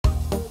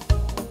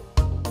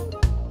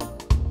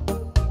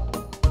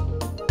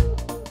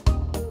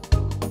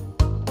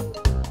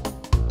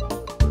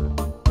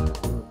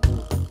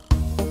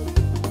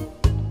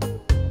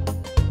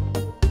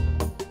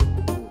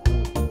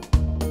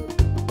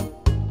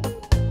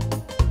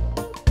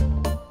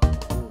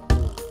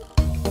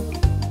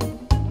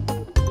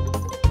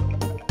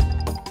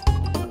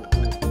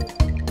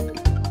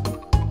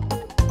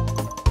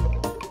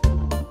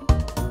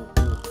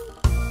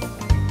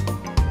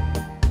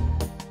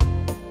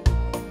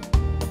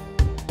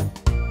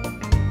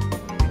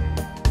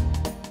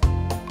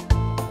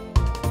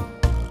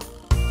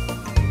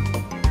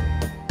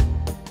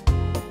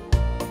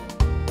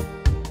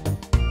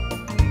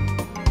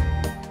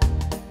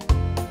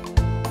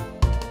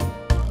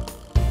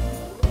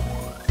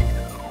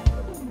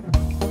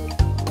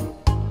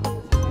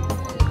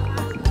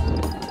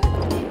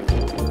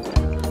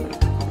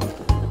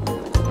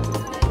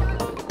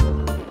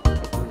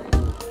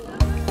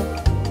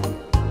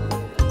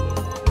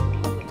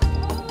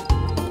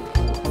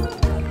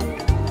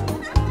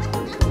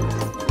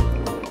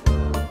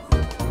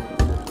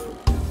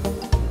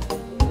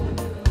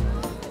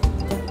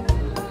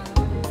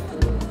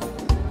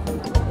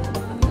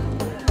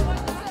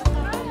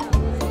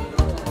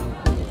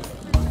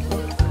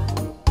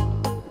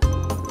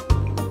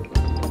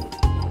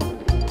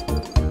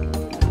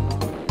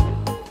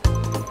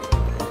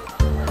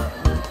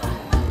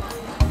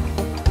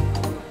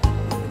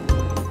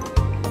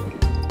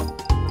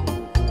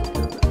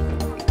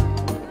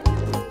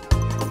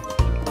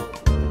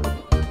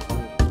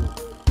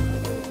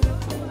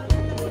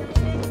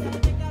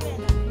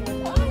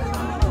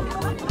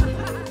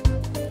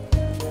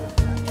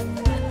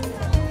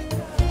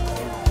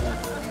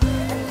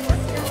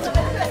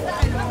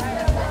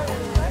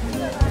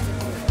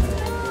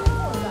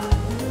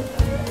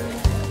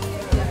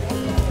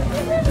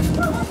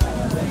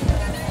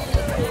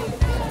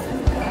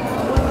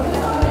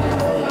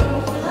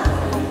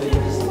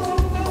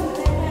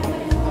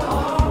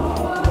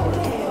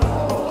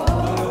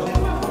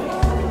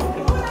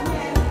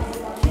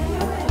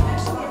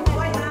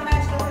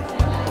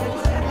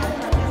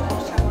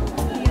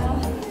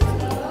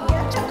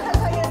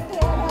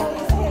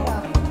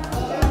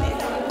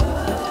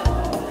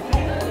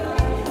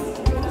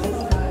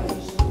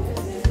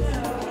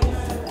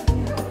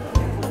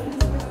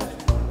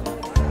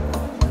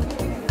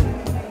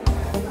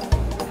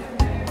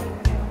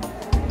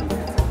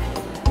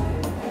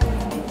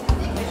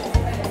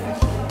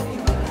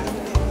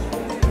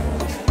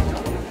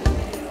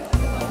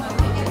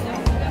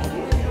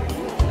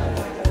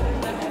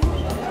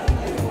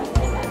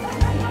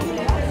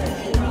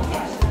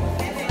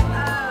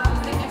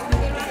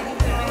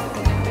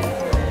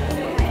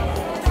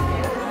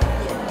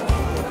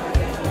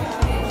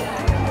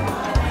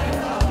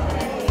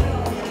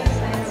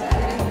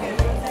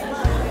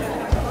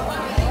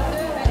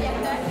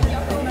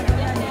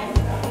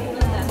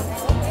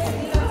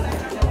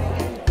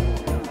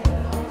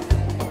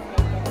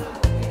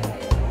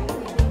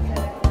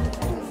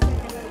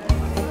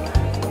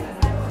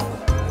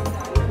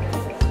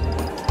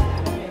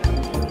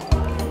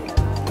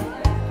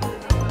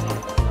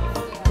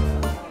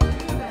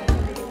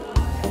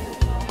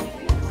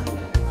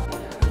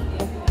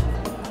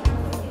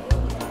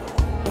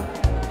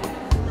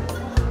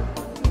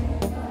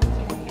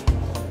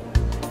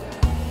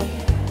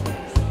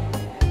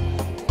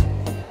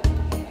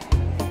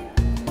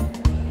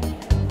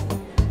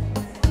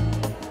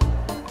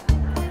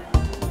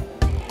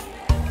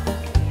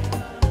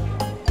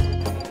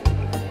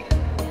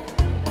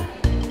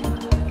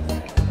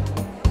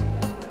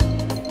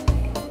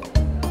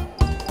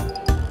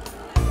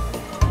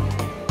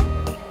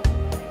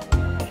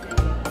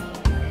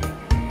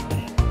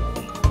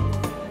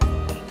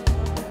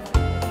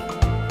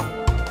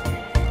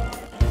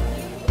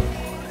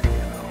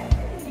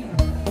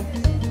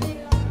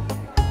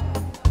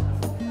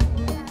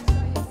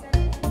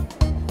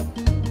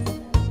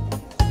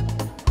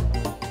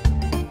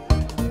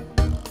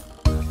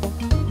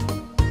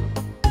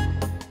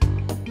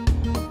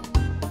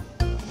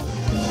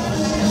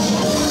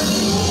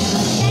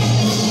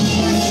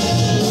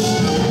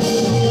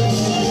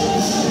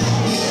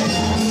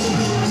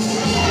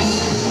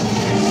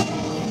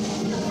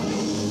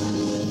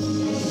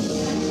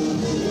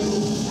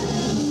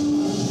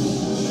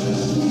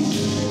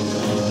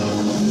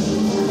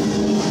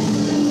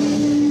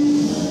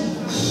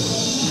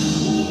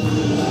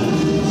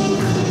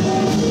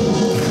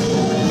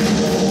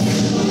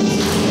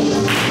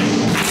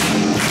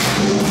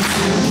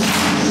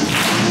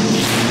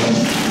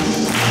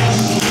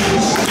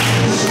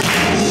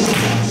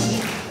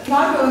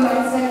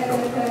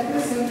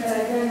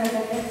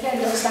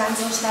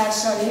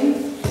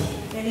táncostársaim.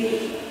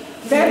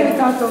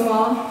 Bemutatom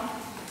a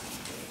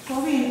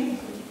kovin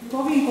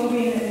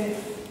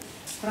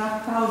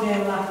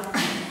rakkaudella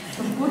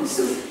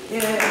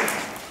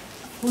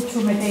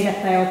kutsumme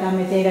teidät tai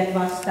otamme teidät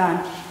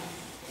vastaan.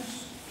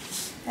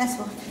 Tässä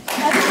on.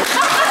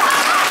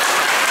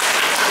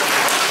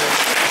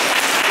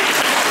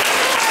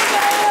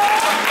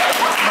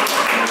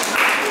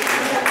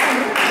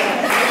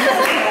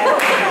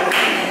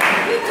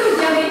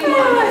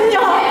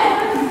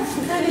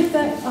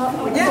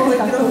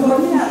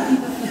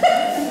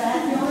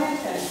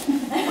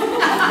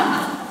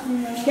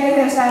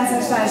 Kedves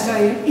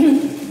táncostársaim,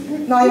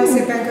 nagyon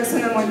szépen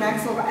köszönöm, hogy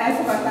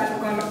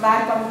elfogadtátok a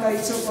Várpalotai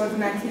csoport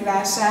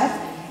meghívását,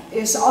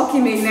 és aki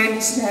még nem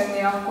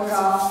ismerné, akkor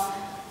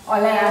a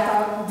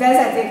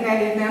vezeték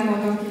nevét nem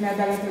mondom ki, mert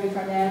beletörik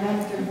a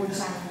nyelvem, úgyhogy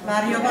bocsánat.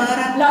 Várja.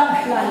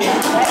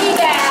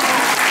 Ide!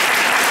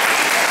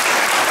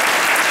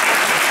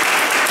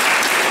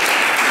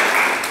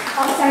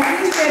 Aztán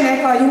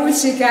Krisztének a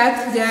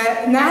Julcsikát, ugye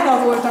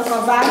nála voltak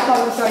a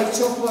Várpalotai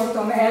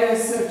csoportom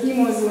először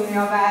kimozdulni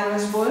a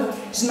városból,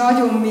 és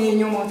nagyon mély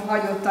nyomot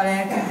hagyott a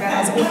lelkükben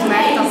az ott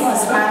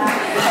megtapasztalt.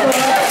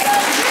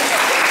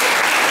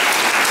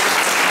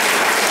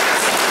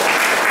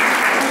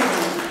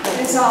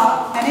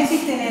 Hän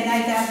esittelee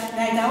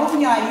näitä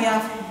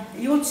ohjaajia.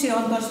 Jutsi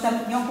on tuosta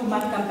jonkun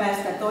matkan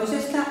päästä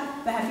toisesta,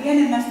 vähän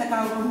pienemmästä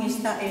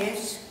kaupungista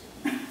ees.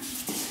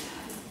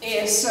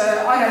 És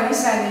arra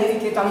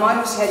viselni itt a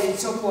Maroshegyi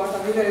csoport, a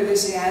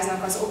művelődési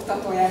háznak az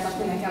oktatóját,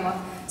 aki nekem a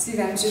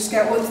szívem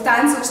csücske. Ott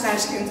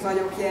táncostársként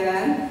vagyok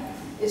jelen,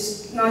 és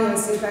nagyon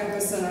szépen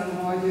köszönöm,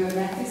 hogy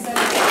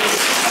megtiszteltek.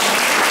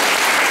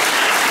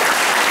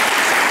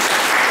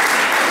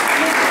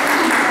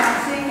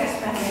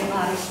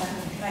 Székesfehérvárista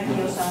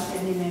megiosaa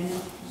sen nimen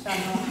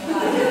sanoa.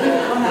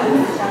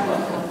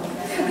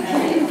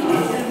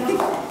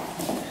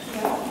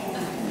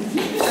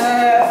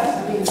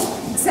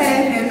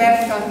 Szeretném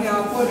bemutatni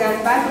a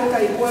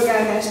várpalotai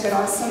polgármester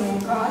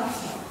asszonyunkat,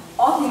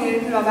 aki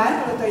nélkül a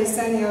Várpalotai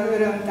Senior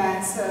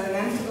Örömtác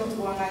nem tudott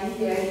volna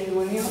így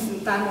elindulni,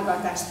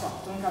 támogatást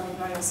kaptunk, amit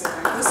nagyon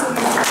szépen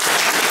köszönöm.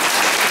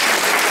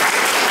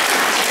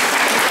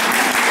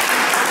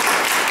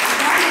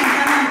 Hän on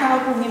tämän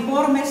kaupungin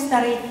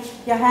pormestari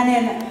ja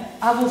hänen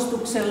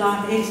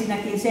avustuksellaan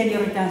ensinnäkin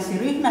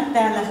senioritanssiryhmät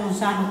täällä on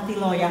saanut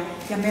tiloja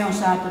ja me on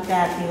saatu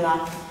tää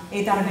tilaa.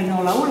 Ei tarvinnut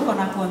olla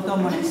ulkona, kun on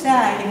tommonen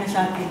sää, eli me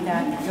saatiin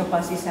tää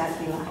jopa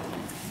sisätilaa.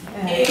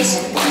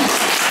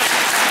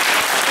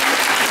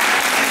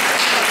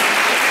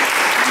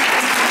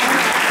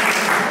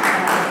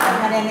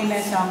 Hänen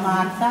nimensä on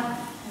Marta.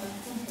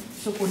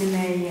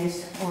 Sukunime ei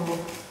edes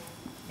ollut,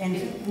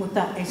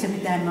 mutta ei se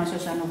mitään, en mä olisi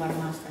osannut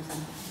varmaan sitä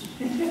sanoa.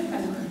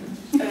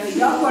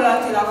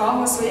 Gyakorlatilag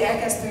ahhoz, hogy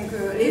elkezdtünk,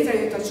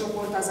 létrejött a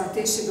csoport, az a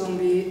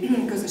Téssi-dombi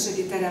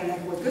közösségi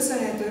teremnek volt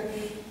köszönhető,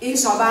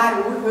 és a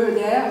várúr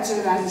hölgye, a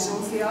Csővári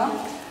Zsófia,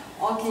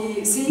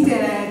 aki szintén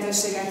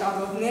lehetőséget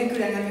adott,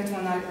 nélküle nem jött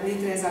volna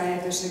létre ez a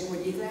lehetőség,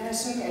 hogy itt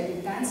lehessünk,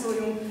 együtt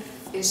táncoljunk,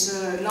 és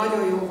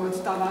nagyon jó volt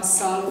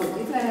tavasszal,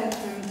 hogy itt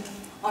lehettünk.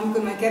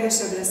 Amikor már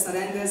kevesebb lesz a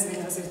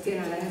rendezvény, azért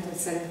tényleg lehet, hogy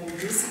szeretnénk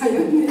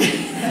visszajönni.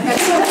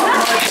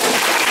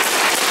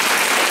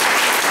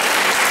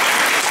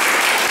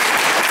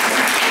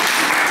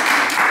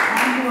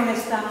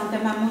 Puolestaan on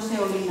tämä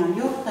museolinnan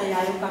johtaja,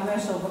 joka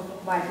myös on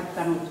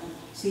vaikuttanut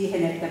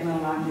siihen, että me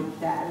ollaan nyt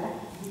täällä.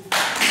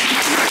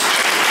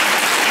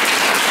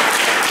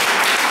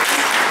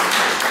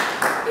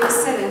 És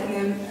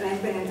szeretném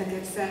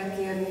benneteket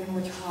felkérni,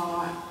 hogyha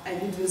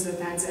egy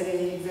üdvözlőtánc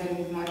erejéig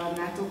velünk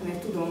maradnátok,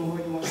 mert tudom,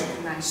 hogy most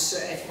más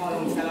egy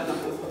halom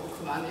feladatok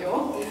van, jó?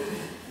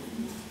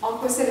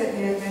 Akkor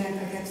szeretnélek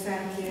benneteket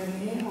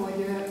felkérni, hogy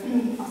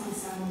azt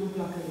hiszem, hogy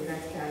dupla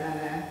könyvet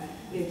kellene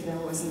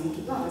létrehoznunk,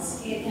 igaz?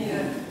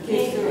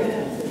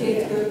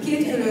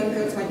 Két külön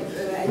köt, vagy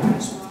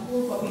egymásban.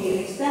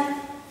 Ulkopiiristä.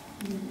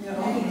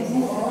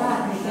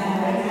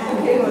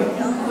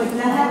 Hogy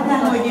lehetne,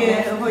 hogy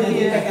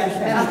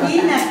a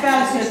Finnek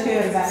felső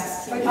körbe.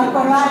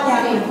 Akkor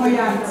látják, hogy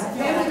hogyan.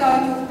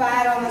 Bemutatjuk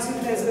páran az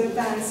üdvözlő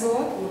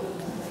táncot,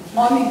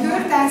 ami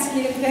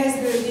körtáncként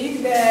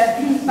kezdődik, de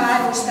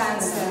páros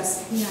tánc lesz.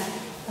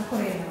 Akkor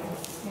én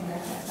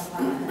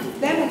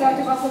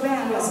bemutatjuk, akkor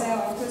beállsz el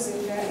a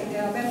középre, ide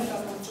a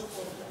bemutató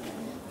csoportra.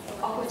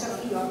 Akkor csak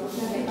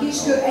kialkotjuk.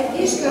 Egy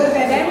kis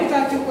körbe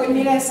bemutatjuk, hogy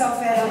mi lesz a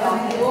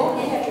feladat, jó?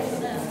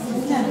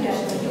 nem kell.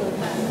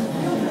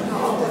 Na,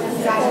 akkor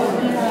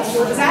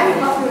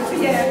zárjuk a kört,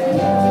 figyelj!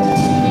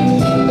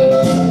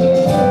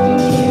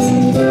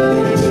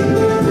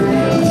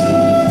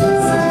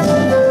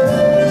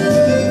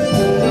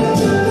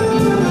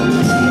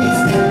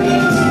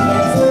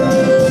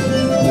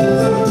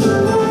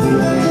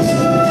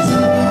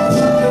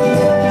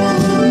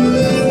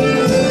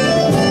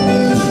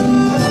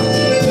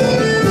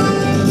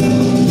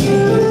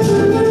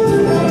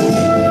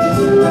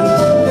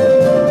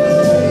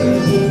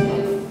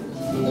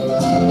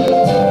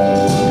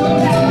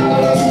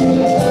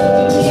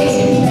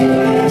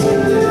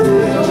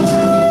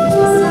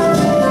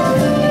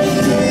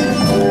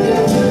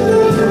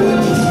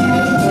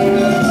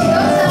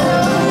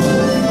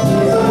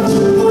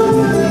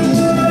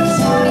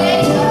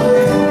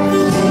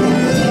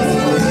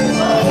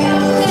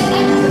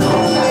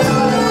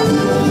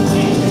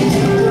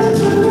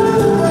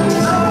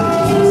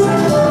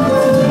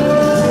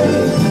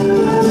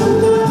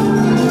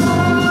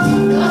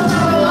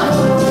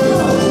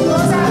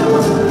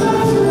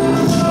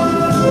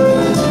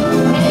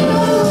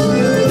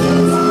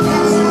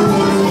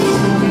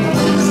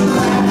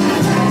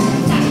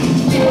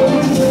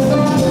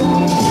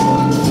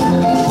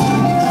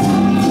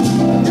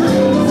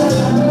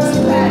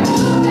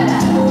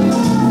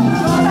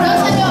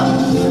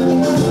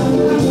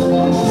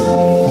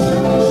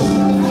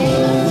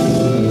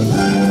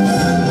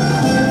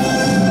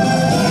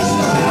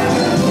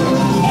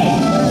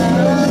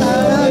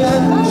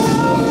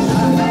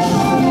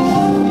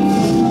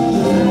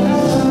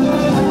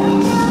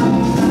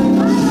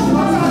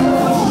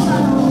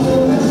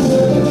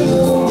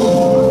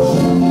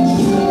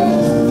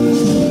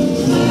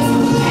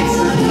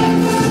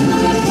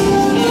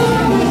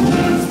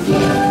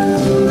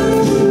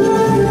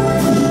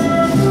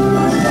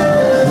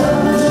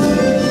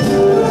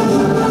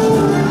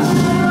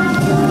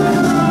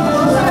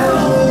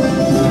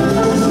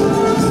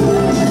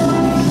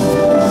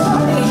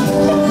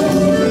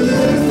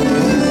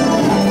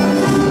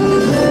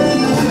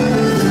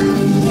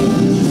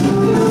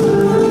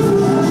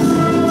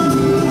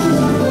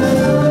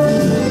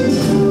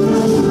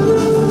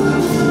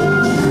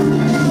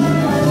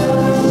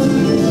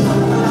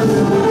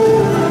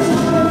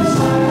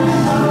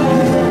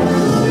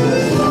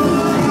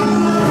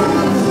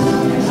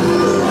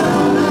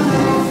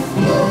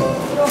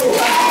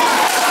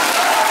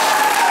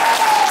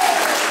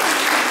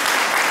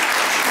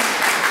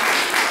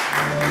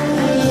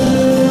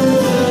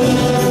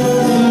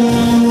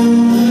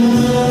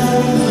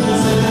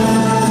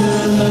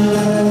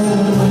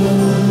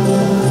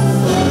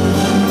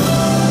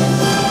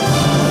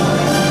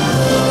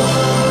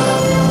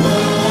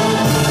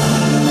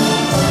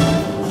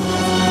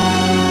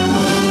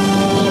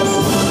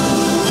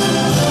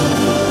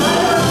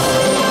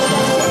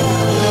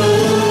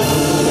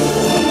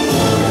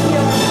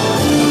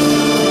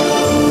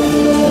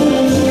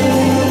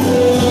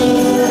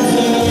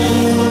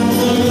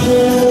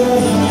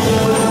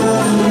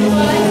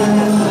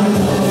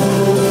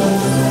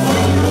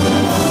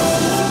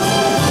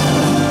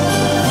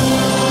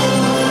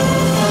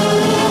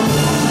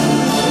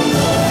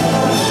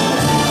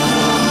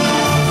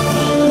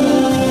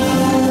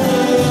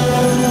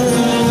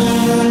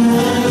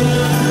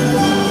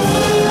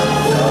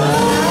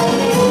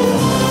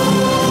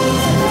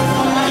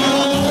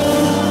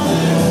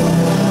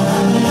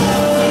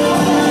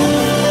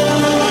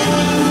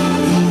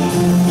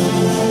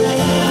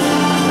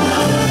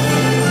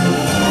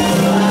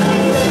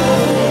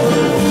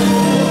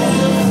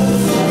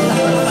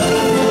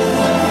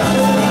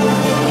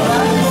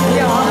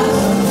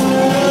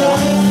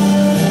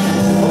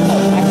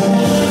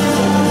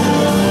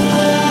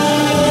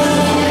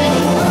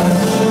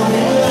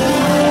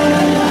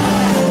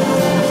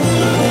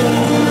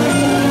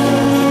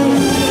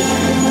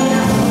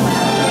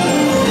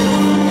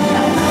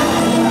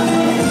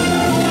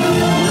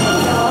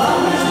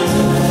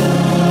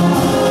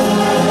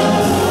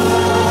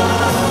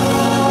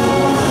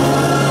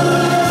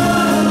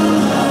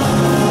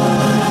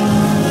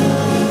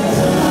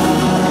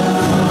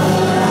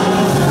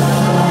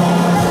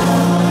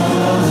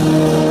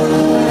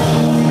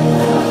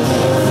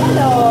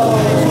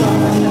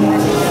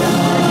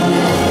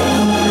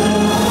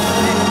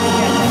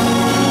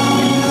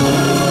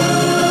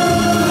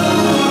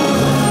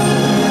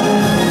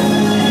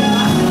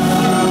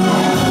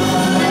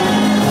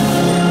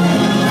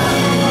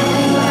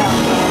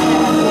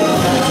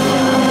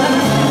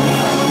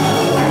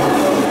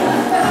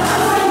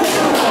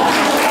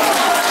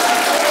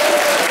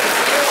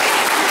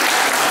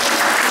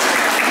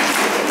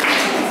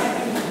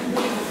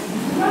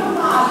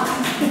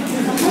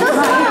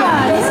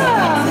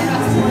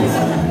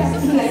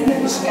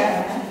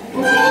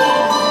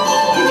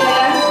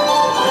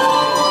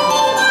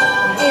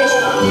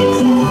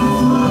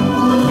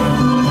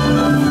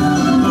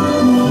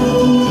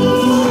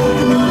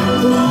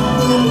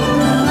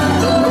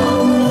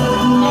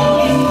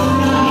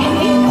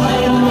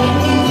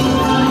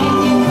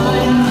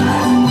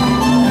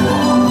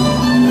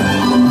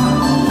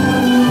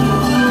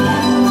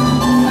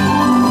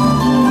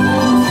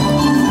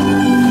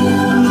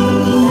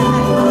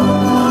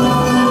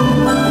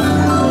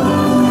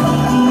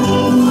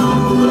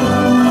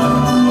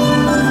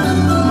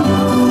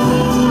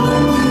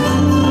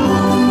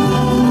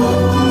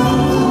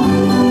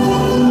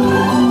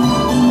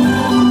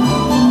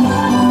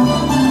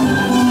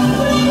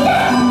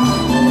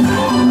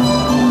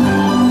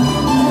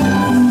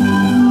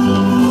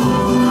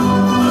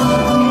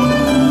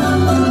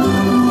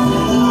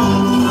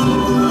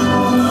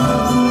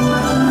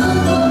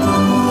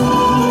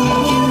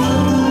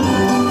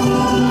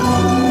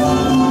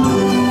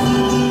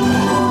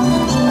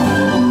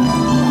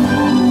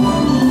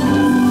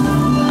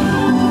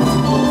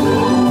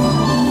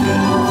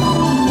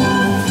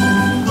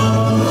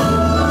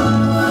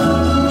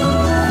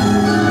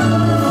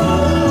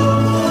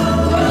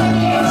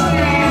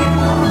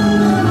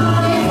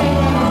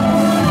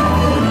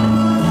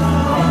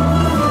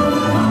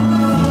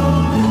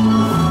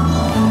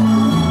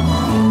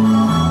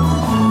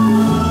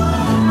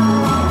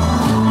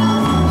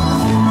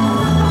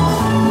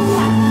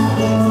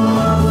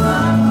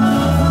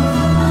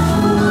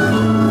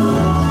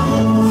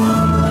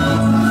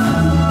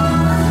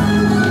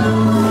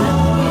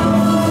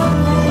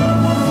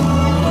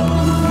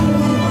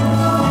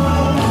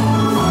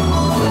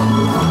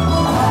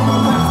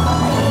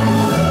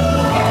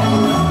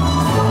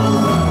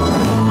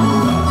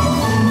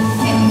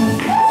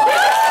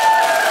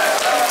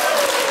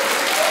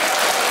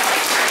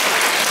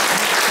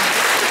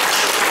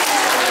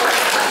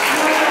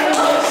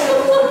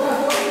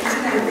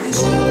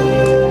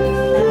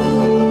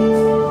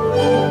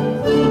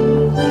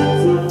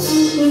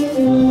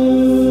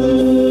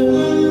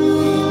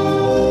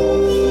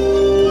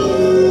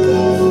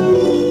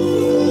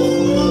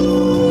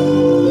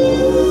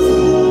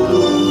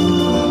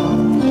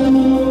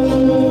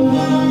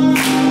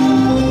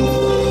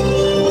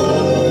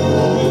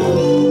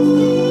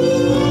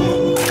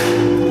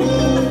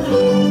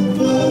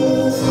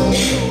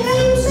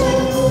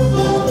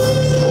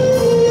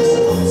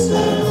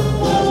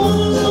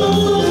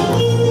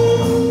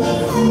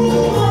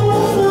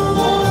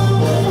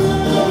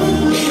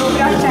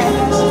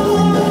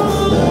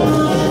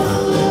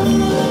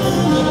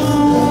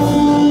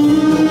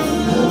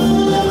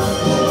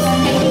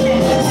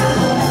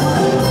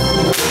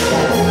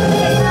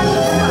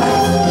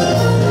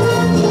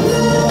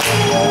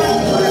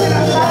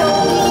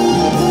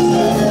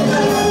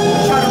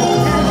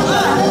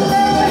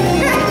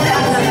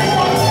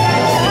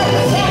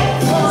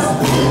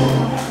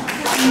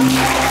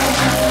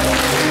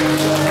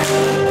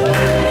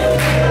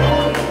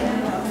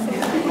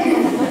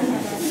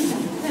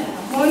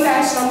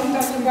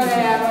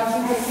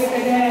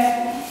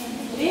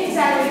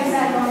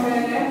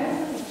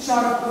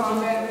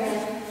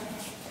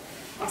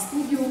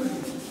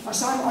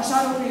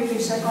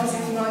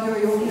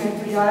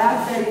 engedélyezi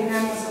alá, pedig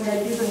nem mozog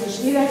egy bizonyos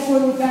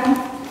életkor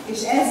után, és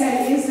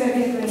ezzel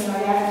észrevétlenül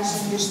a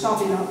járásunk is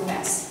stabilabb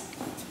lesz.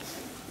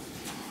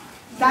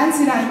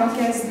 Táncirányba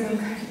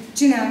kezdünk,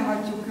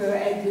 csinálhatjuk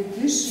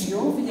együtt is,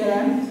 jó,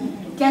 figyelem,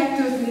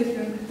 2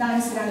 lépünk,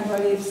 táncirányba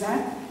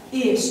lépzett,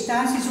 és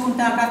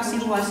tanssisuuntaan 2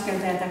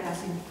 sivuaskelta ja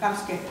takaisin, 2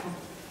 kertaa.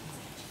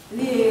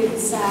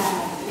 Lépzett,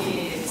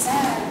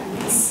 lépzett,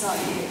 vissza,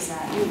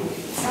 lépzett,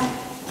 lépzett.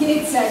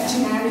 2-szer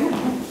csináljuk.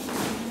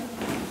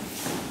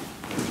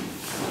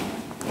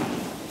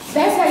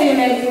 Befelé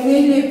megyünk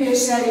 4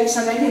 lépéssel, és a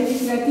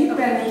 4-re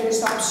tippelünk és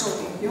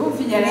tapsolunk. Jó?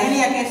 Figyelem!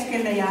 4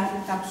 keskelle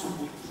ja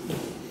tapsolunk.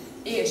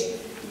 És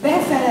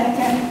befele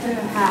 2,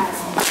 3.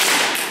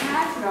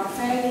 Hátra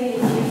felé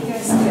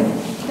érkeztek.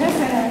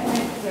 Befele 2,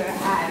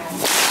 3.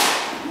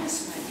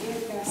 Most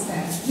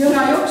megérkeztek. Jön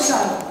a jobb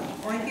sarok.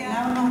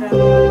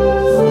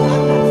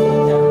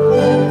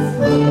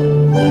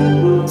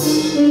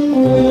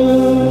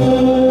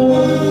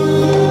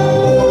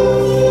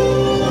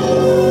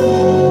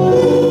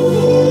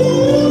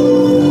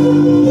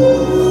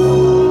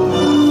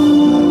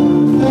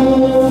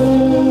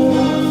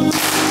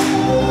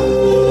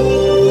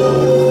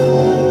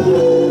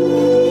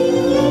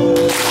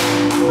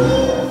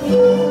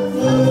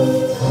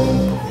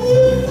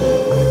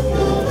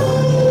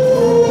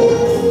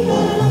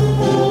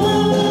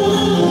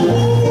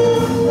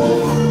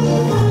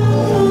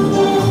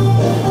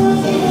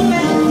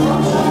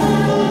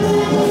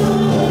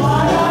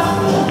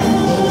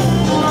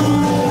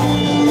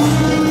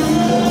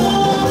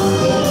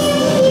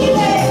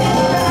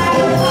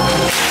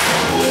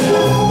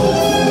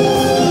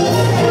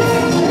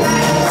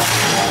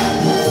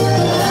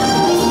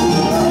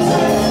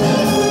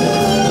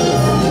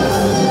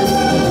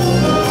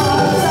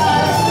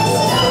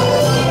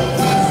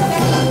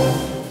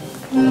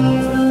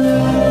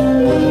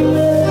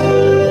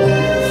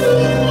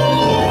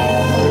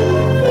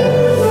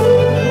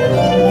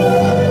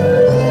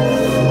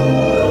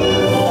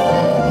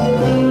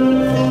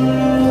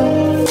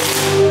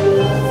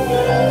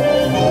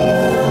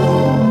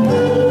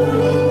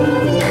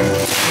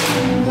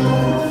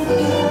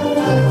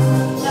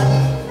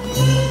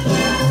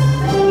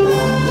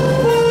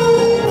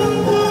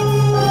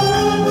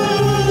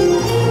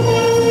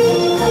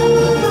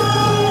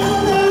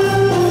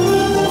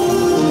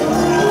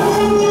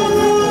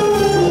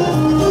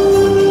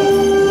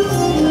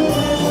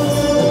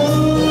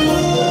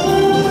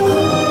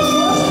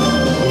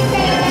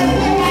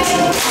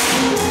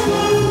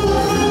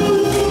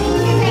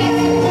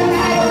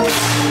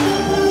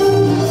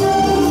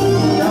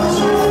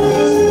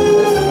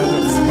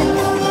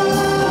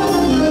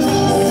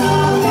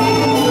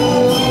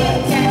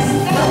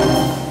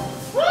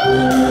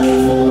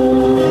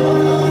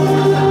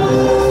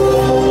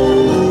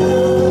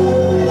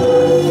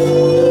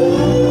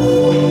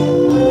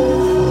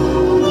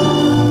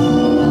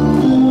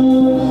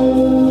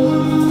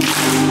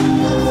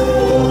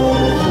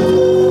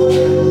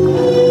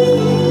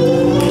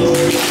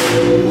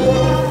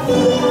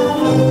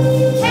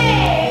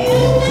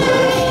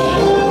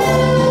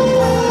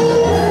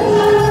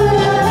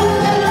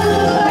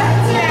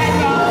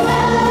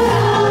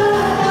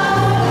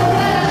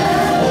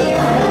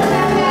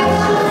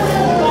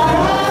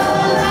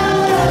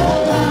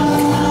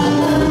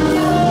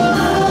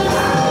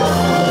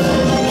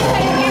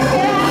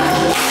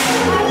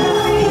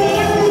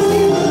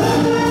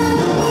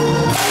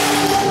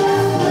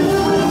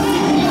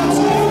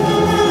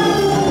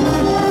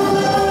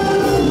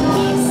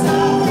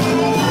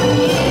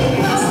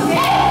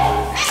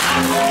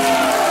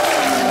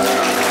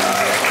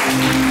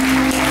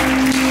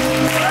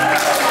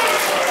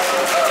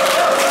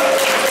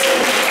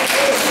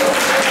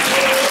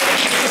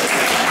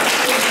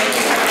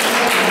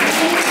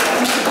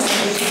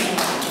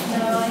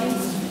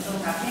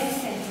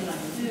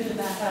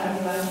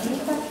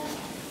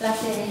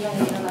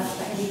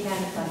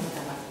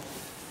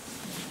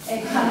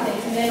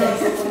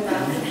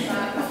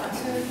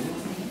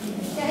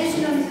 Ja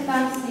ensin oli se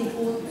tanssin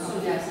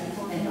kutsu ja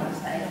sitten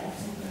vasta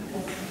elokuussa.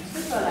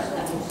 Nyt ollaan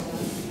sitä musta.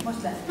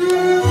 Musta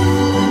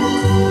lähtee.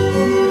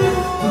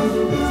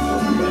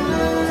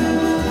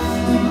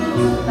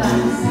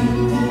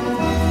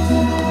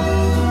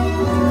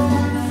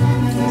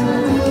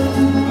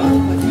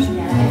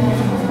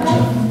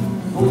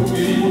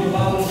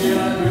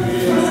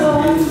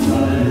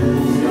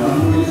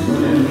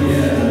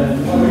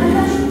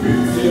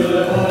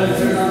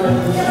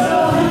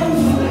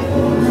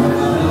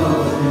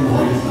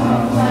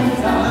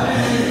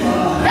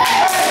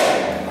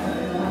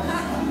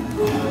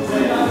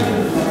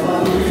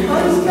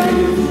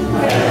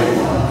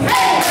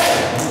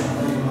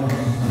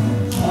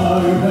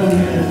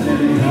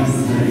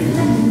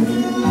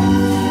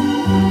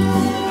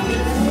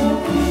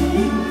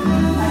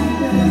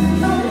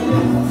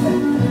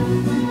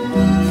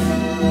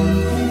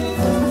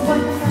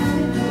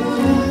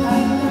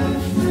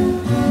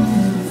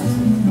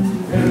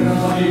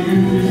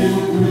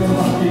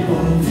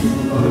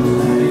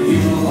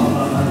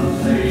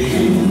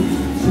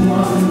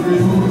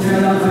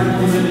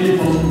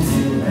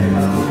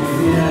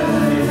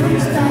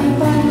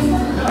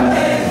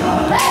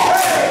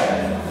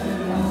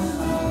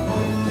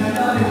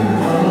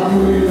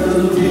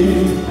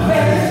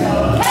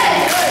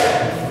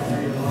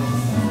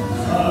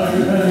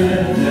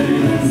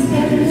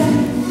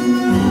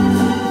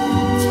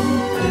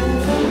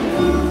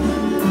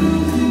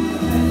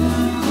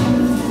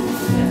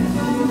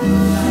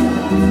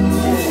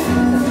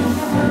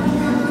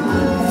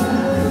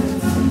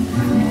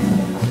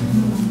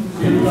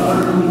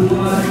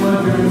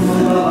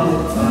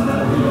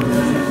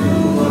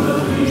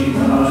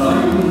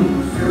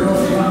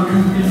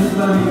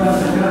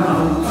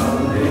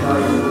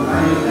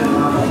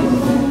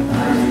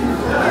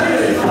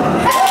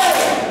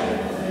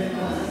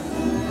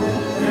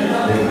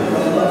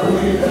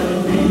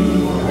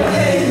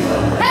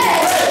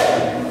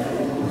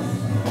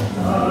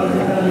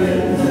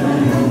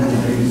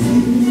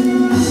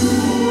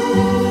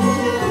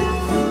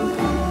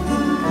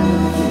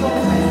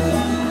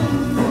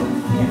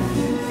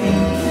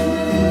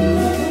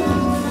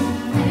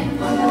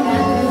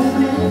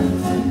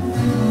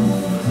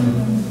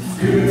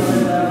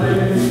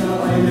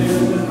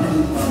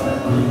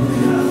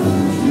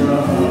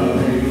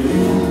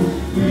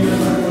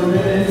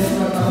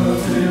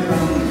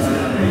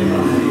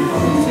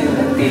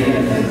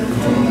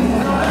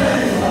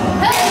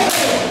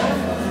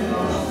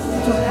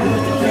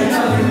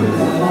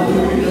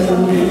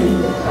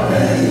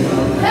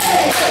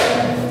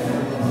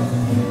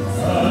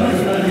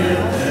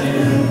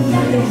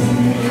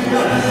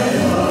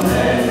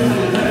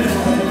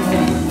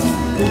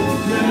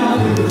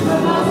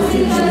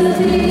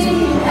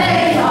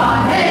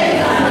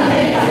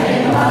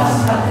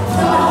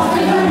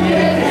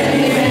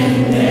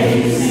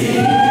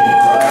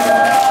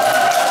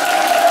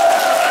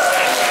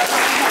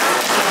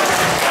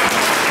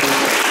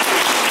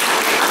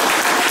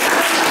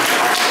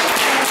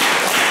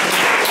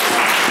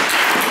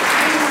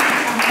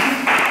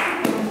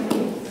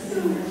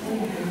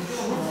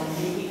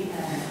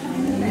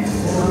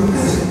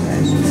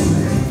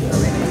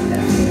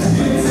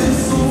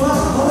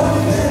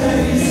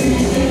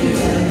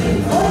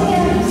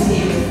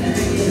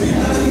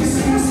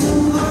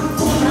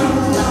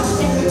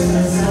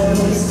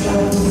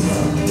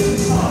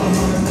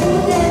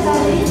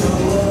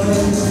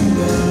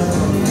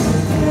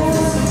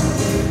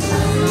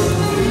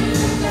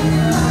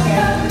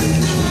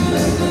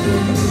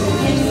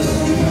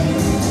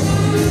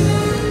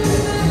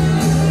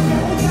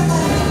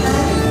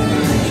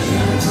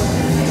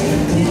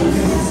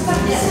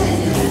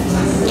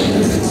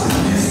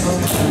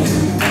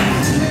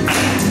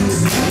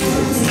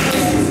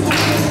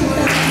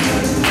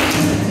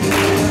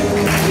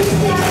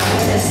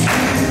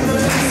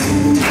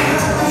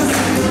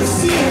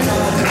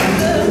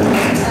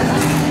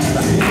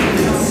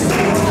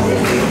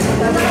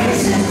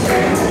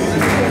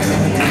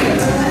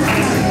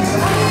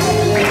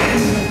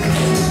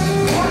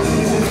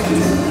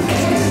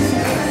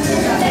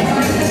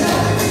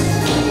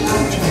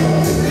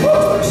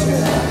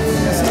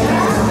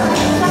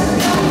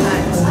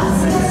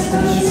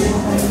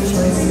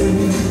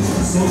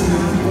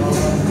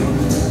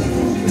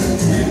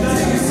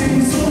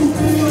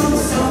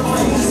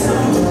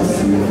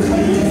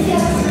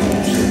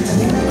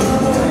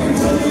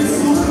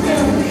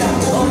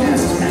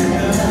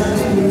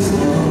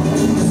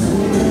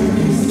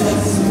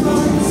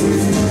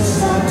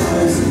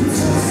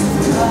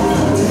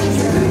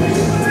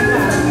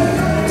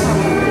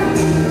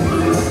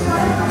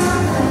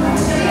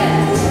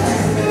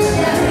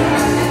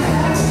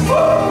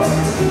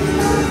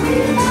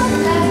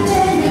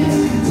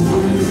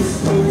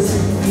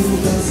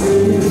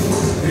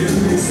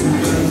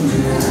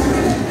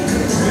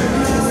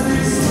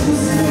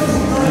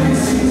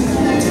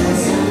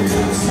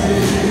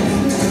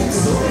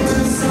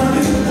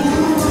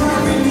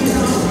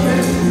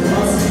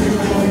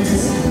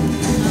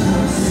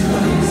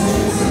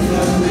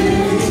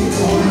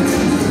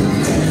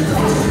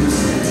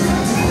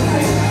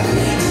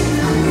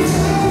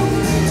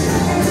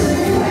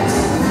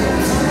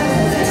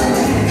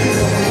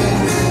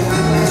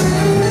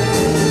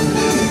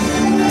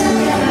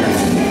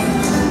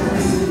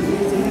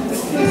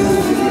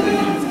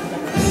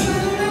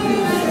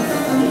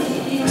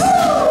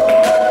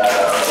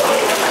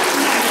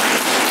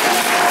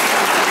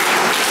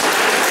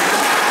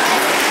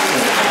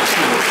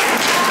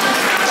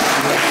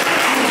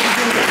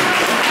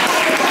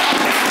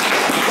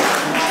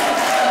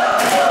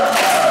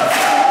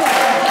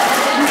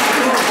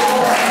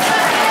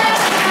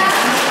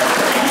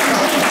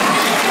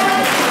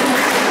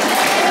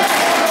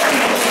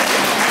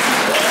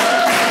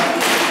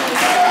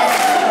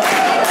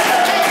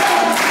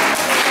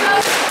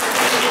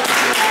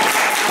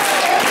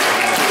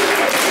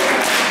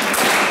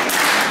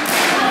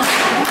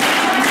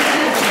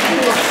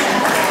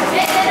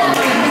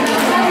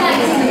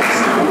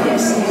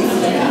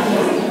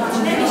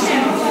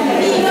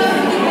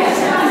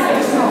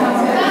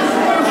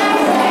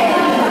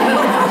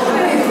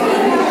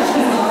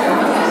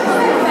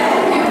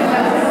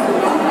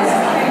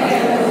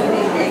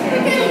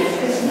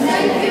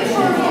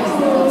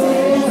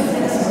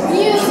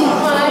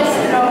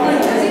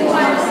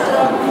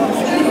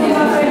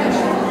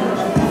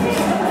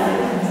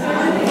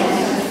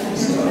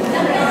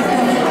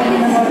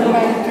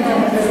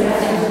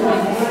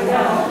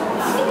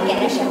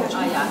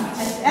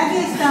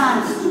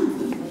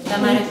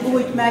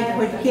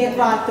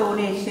 Vaatuu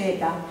niin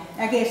siitä.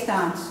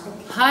 Äkestans.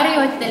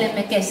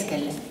 Harjoittelemme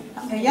keskelle.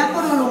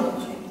 Jakorolun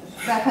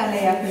vähälle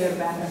ja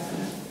kyrvää.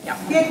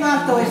 Kiet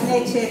vaatuis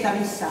neit siitä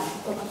missään.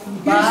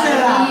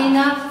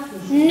 Valmiina.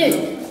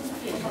 Nyt.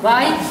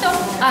 Vaihto,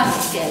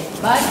 askel.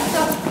 Vaihto,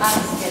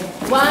 askel.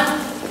 1,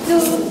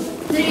 2, 3,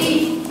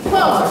 4.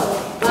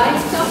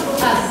 Vaihto,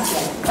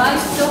 askel.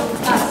 Vaihto,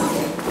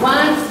 askel. 1, 2,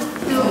 3,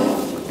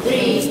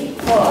 4.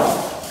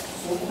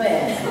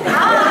 Super.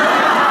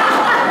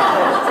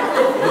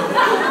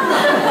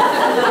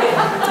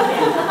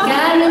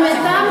 Käännymme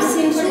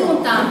tanssin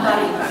suuntaan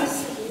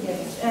parikaksi.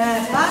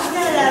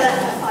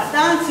 Vastaajalla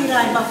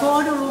tanssilain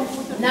kohdulun.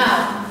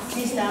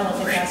 Mistä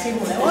aloitetaan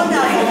sivulle?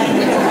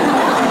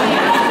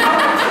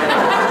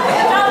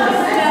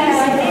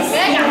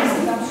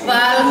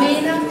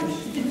 Valmiina.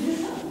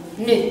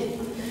 Nyt.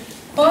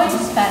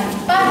 Poispäin,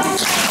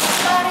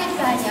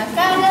 paripäin ja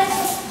kädet.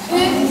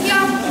 Yt ja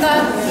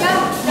kat ja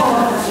for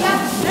ja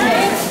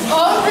neet.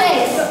 All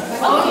place.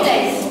 All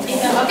place.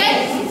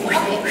 Okei?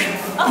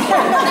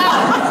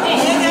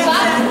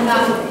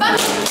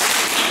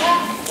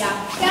 Ja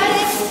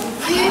kädet,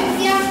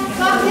 tyhjä,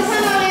 kahden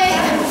sanoleen,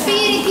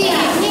 piiri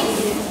kiinni,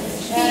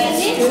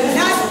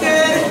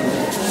 Nätkör.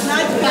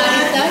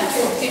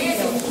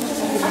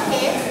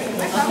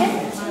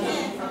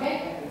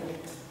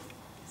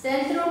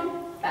 Centrum,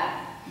 back,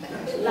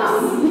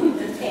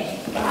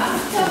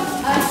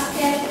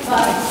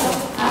 vaihto,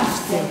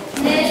 askel,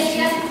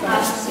 neljä,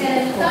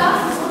 askel,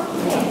 taas,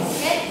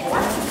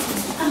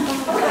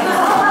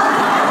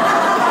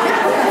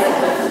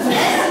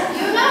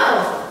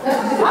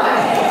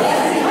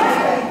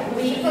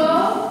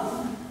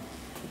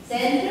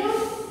 Centrum,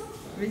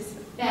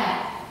 back.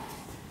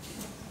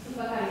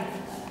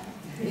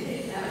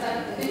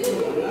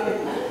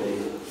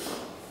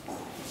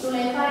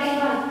 Tulee pari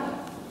vaihtoa.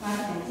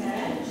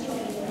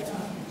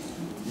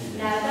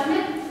 Näytämme.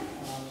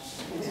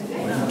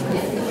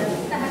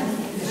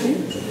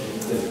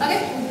 Okay.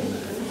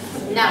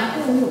 Now,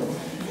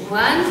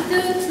 1,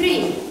 2, 3.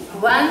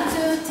 1,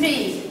 2, 3.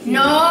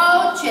 No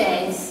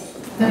change.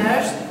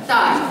 First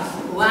time.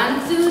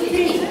 1, 2,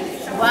 3.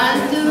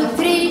 1, 2,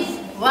 3.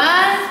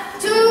 1,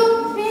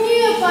 2.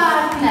 New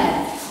partner.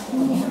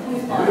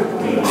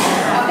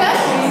 Okay?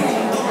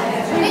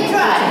 We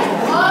try.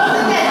 All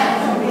together.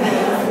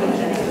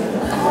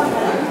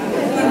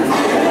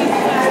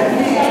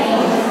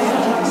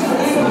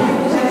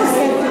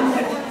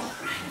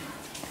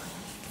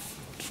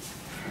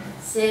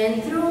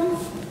 Centrum,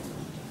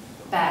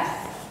 back.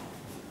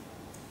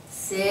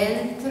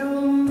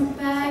 Centrum,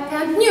 back,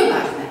 and new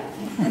partner.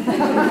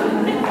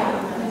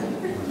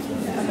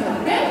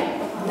 Okay?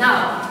 Now,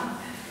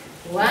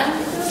 1,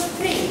 2,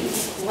 3.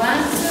 1,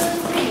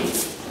 2,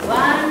 3.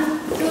 1,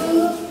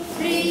 2,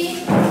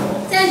 3.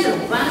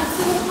 Centrum.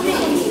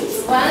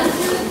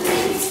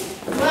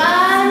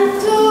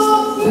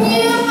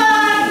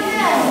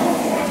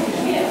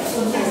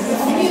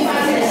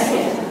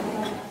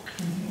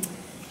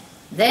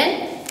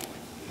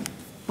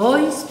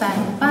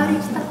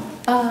 parista,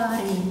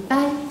 pariin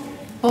päin.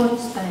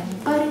 Poispäin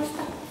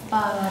parista,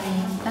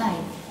 pariin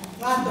päin.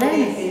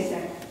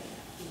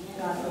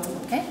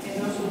 Okay.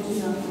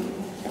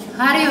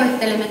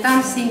 Harjoittelemme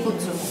tanssiin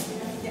kutsun.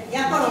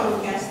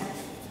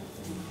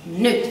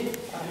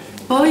 Nyt.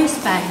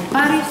 Poispäin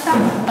parista,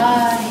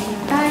 pariin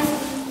päin.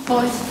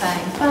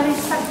 Poispäin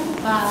parista,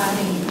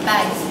 pariin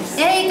päin.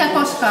 Eikä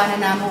koskaan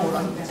enää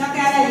muulon.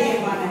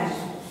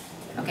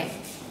 Okay.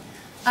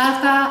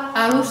 Alkaa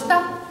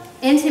alusta.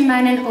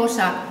 Ensimmäinen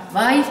osa.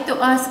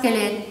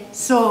 Vaihtoaskeleet,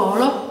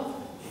 soolo.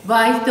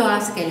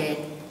 Vaihtoaskeleet,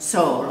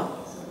 soolo.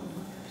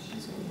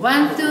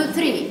 1, 2,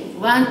 3.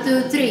 1,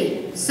 2,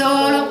 3.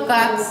 Soolo,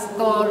 2,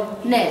 3,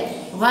 4.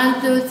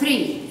 1, 2, 3.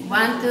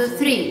 1, 2,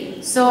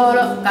 3.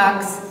 Soolo,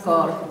 2,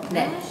 3,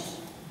 4.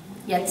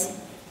 Jets.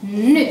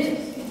 Nyt.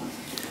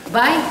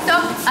 Vaihto,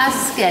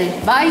 askel,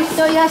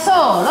 vaihto ja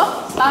soolo.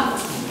 Pa,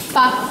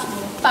 pa,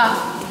 pa,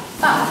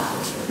 pa.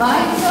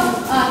 Vaihto,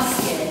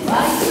 askel,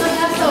 vaihto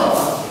ja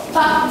soolo.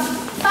 Pa,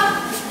 pa,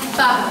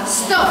 pa.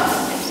 Stop.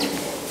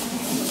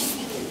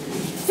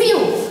 Fiu.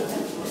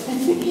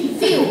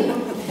 Fiu.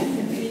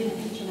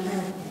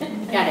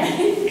 Käden.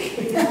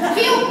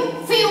 Fiu,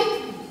 fiu.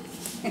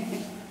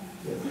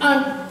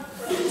 On.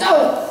 So.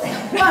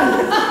 One.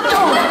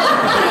 Two.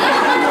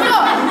 Go.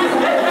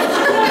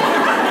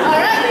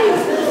 All right.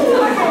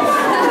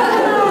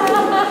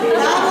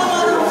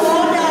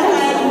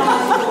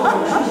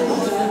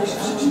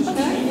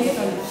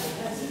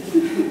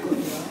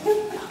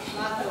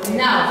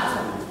 Now.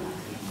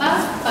 Pa,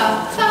 pa,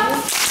 pa.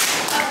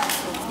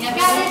 Ja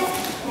kädet.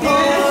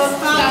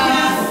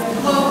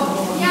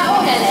 Ja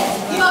uudelleen.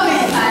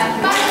 Poispäin.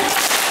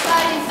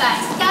 Pariin päin.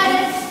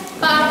 Kädet.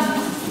 Pa,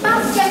 pa.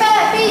 Ja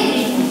pää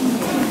piiriin.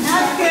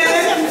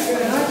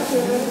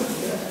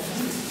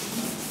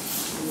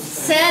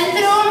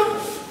 Centrum.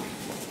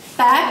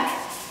 Back.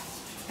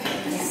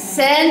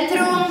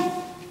 Centrum.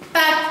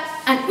 Back.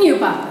 And new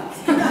back.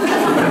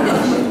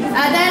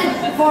 And then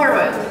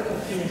forward.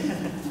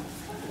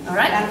 All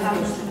right?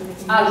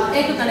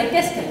 Ei kun tänne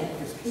keskelle.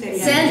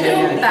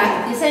 Centrum,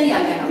 back ja sen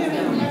jälkeen.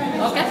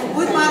 Okay?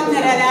 Kuinka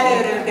partnereilla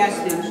älyydellä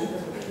käsityys?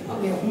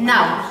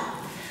 Now.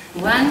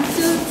 1,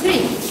 2, 3.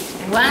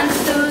 1,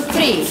 2,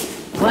 3.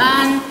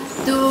 1,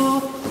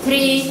 2,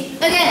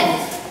 3. Again.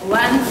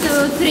 1,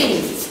 2, 3.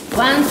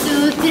 1,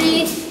 2,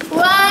 3.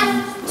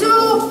 1, 2.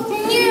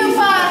 New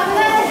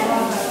partner.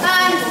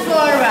 And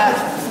forward.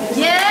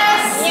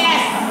 Yes.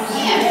 Yes.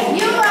 Yes.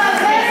 You are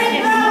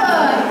very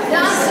proud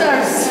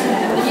dancers.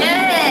 Yes.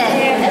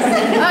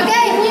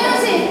 Okay,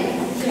 music.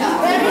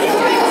 Very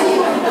good.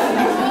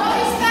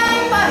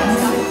 Poispäin,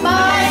 parista.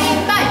 Pariin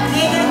päin.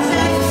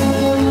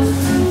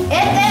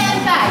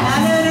 Eteenpäin.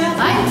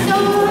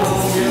 Vaihtuu.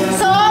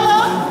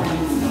 Solo.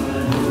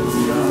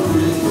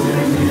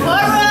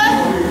 Forward.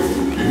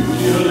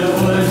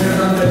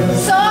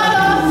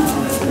 Solo.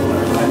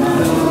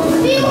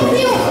 Fiu,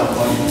 fiu.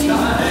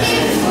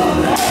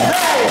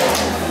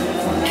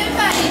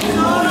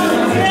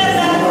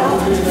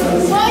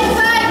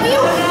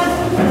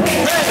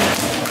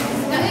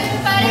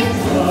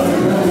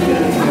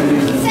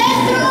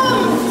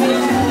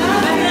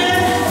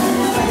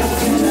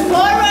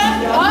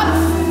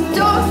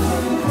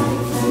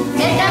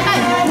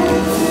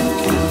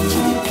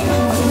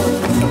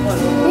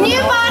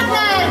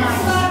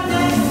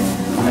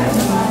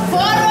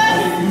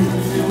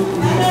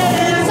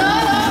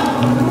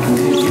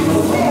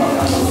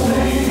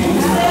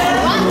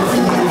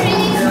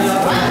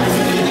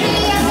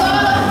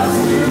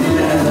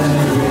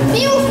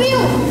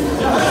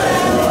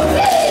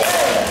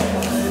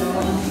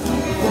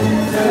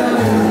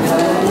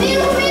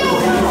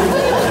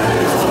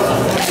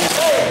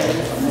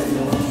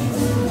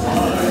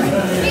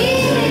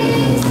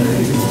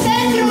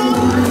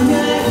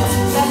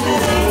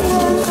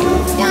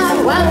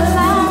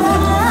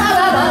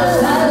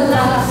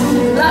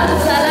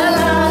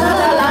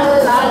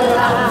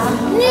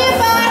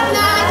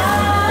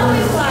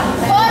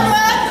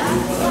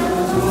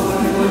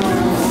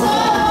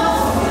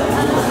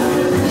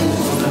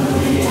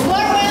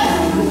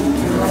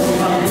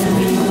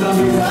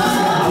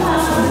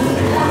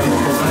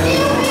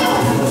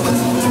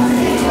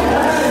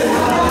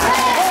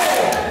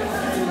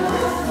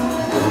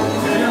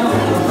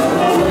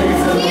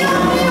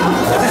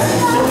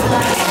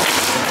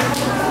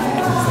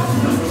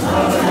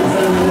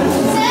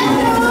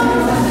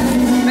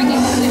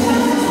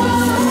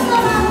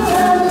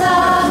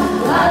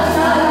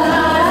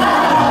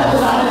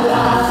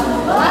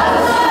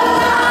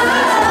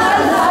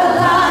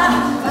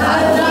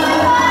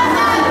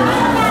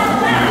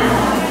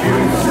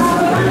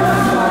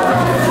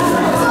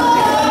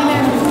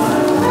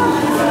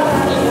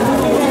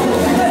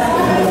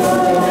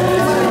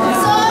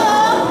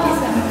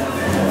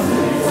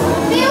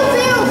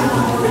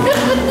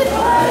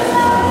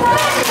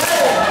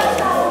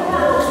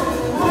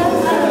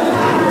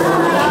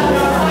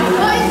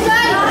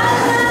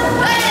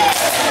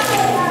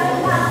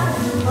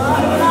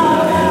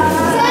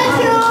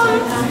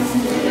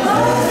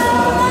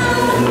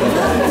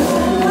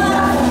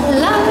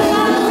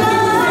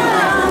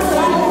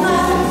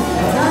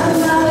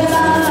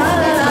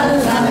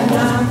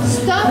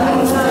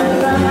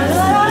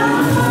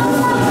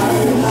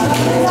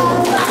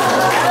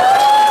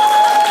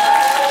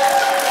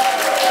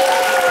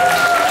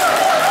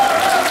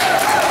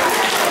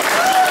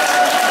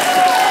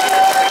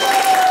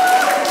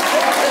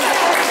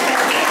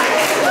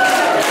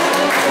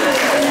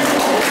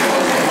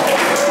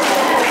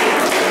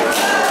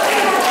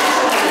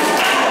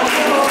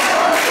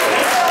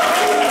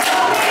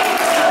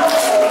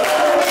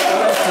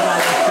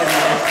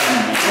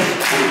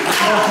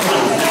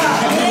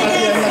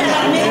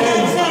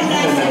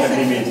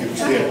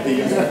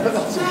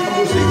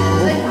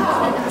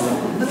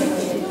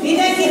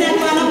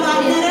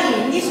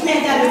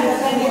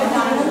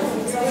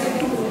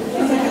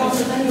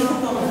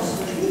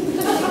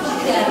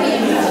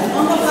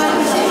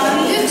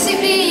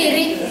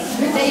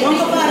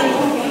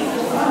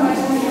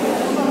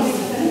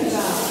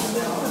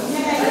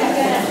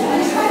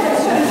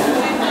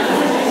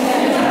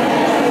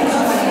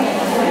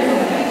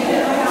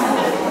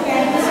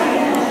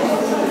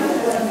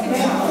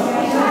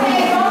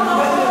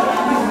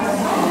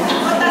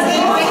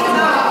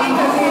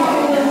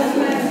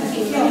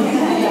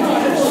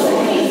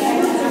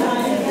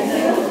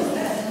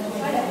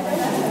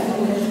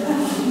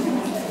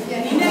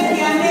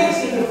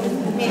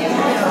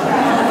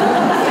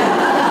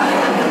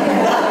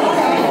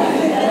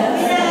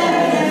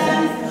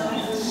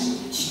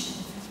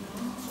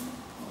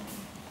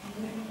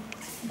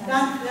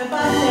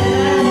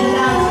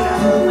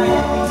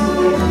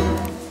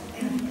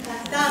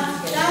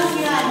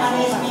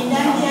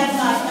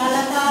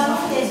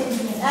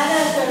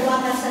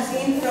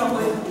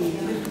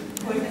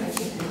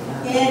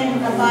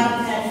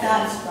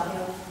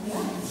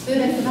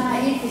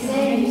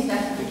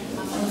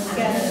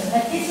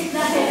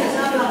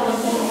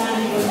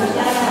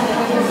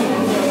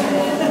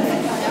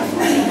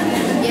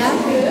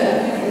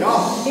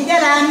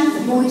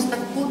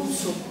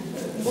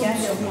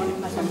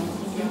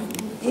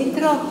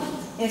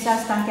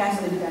 säästään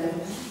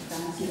käsittelyyn.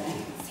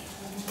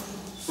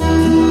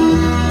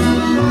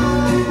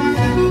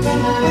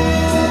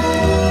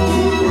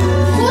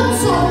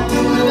 Kutsu!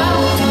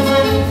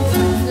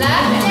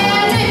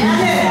 Lähtee nyt!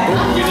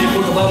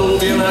 Kukkiliput valuu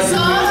vielä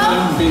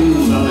kymmenen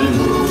pinnalle,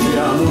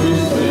 mursia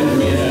muistojen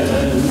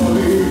mieleen.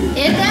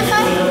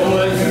 Eteenpäin!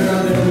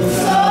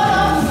 Solo!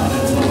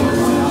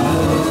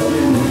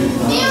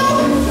 Niu!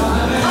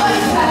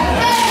 Poispäin!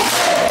 Hei!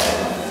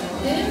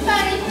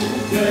 Ympäri!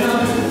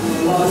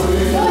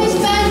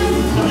 Poispäin!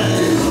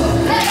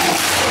 Hei!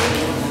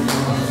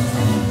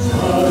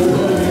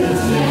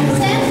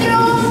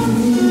 Centrum!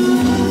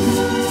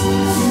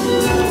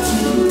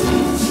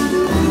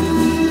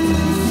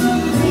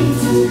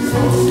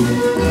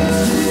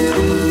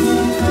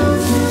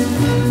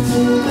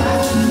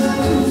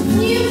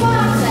 New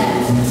partner!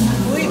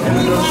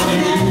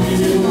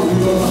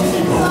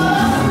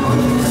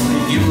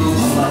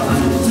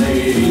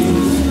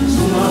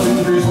 Suma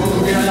syntyi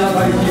sulkea ja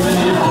kaikki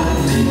meni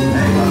happiin.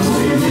 Ei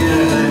kasvoi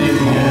mieleeni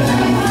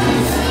mieleen.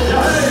 Ja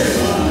hei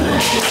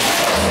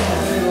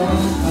vaan!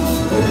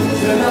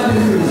 Siellä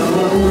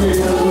rinnalla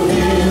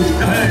muisteltiin.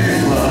 Ja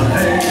hei vaan,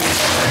 hei!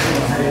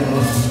 Hei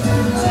vaan!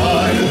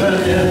 Sain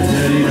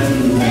väljettelinen.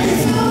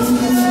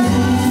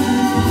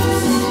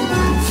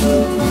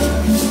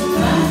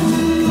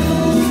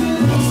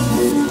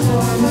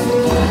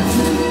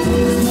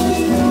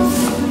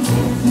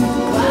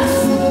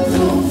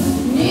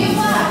 New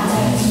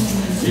partner!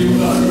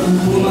 Sillan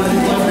kuulain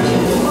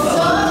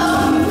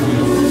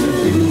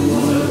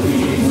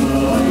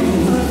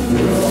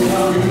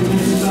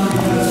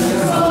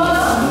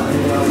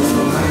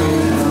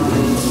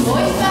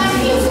Poispäin!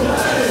 Niu!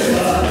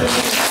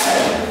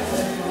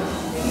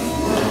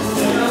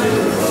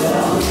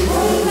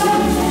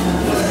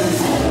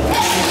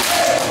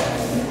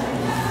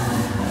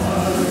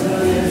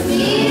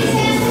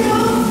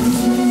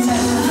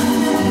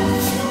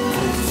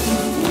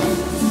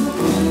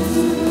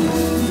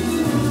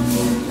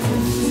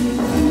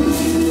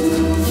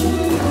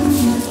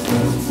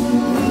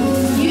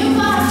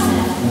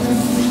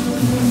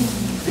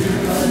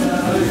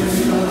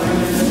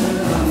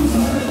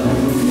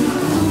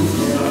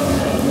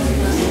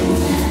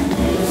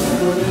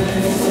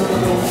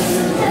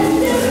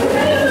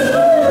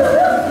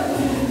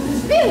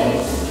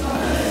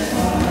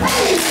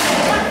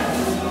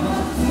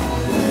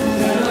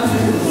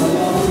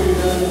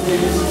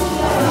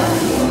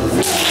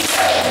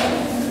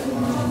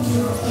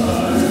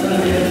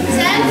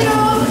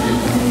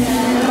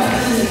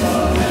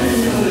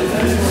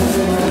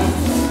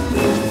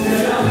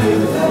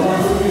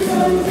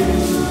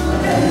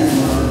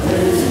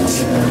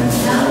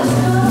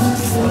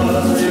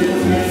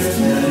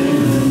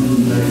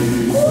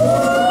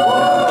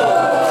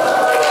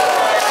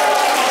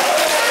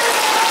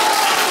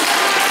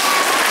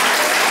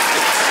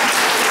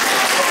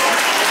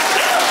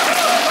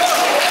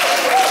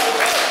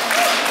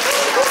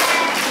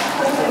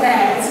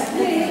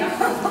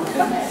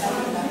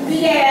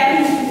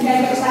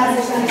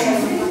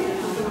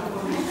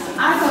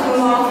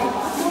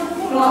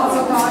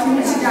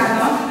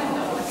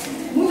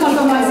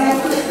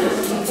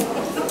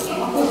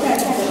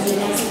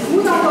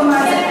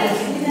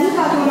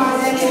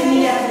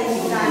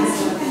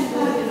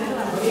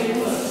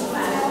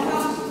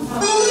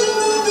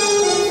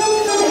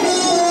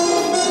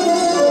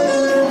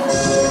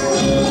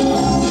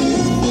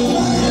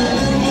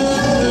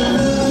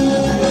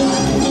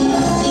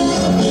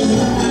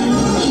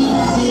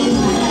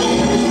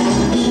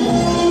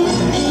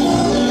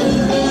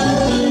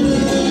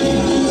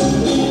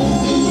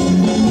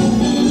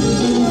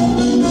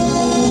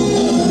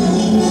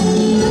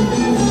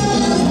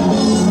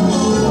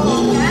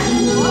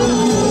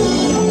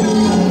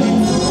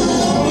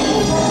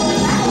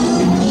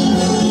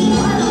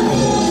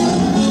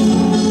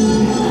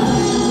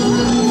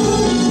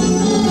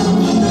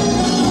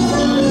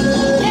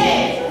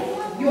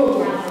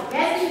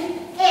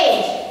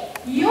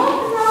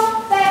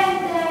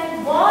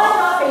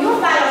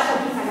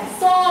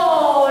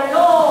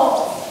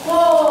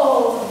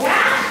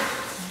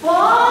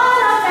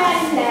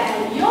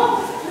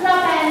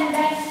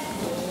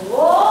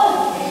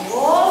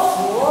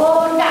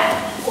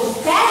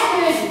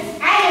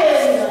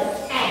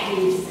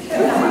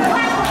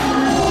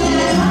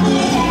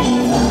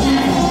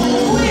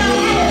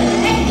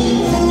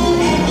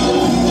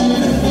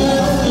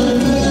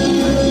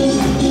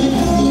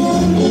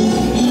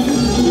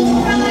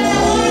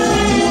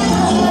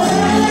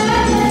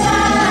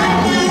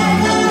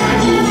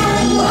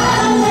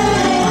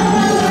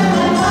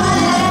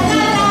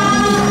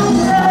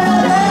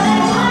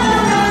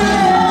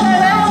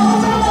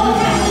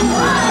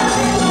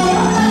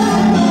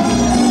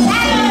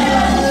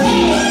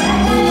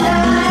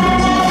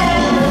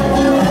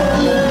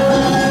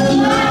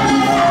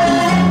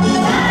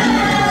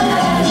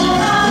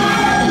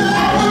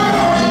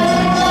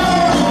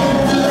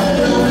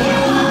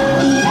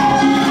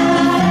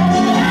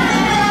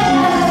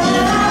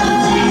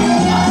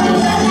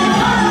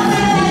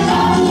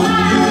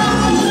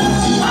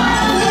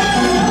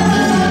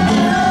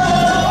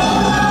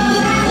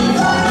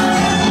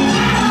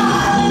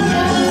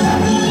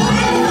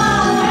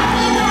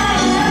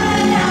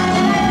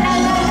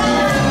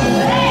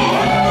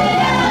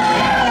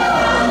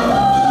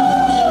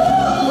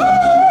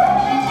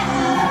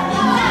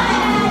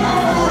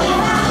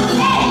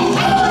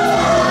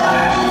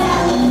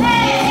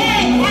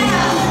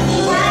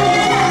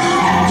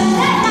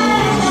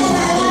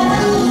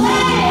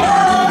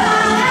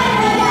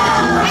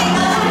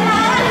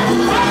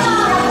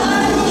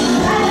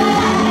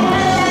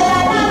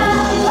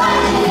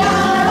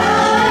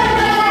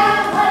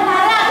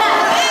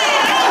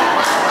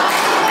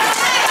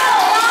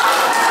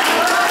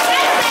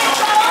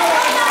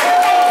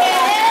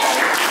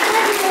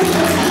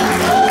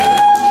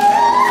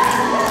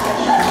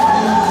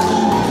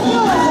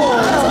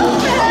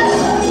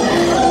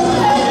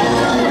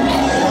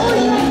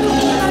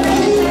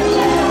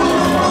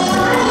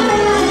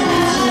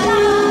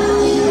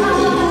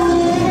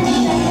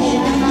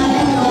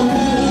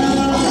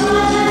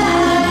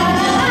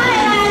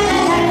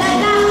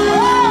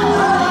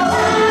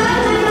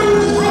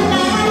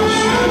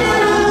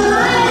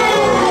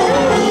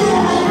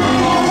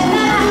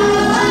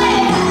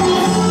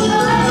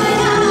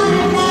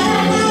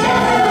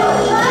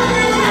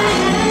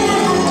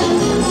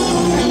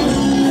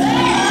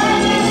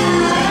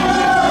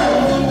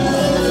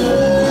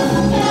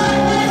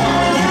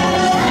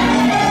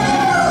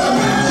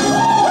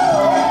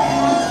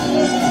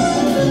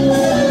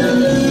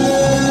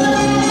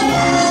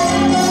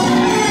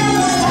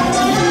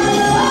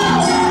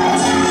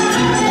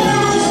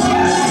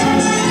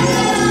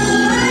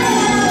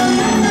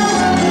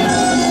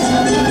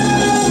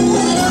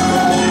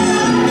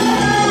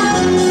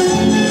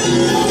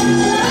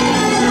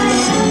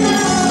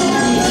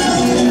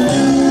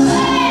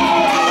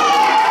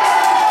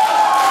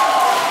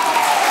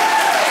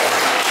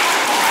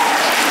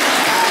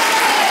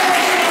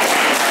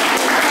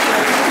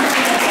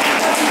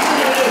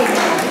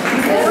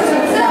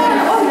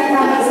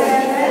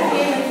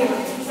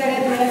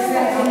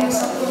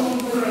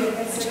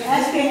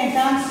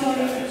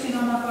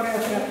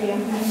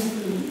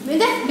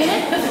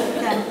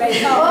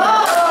 Joo.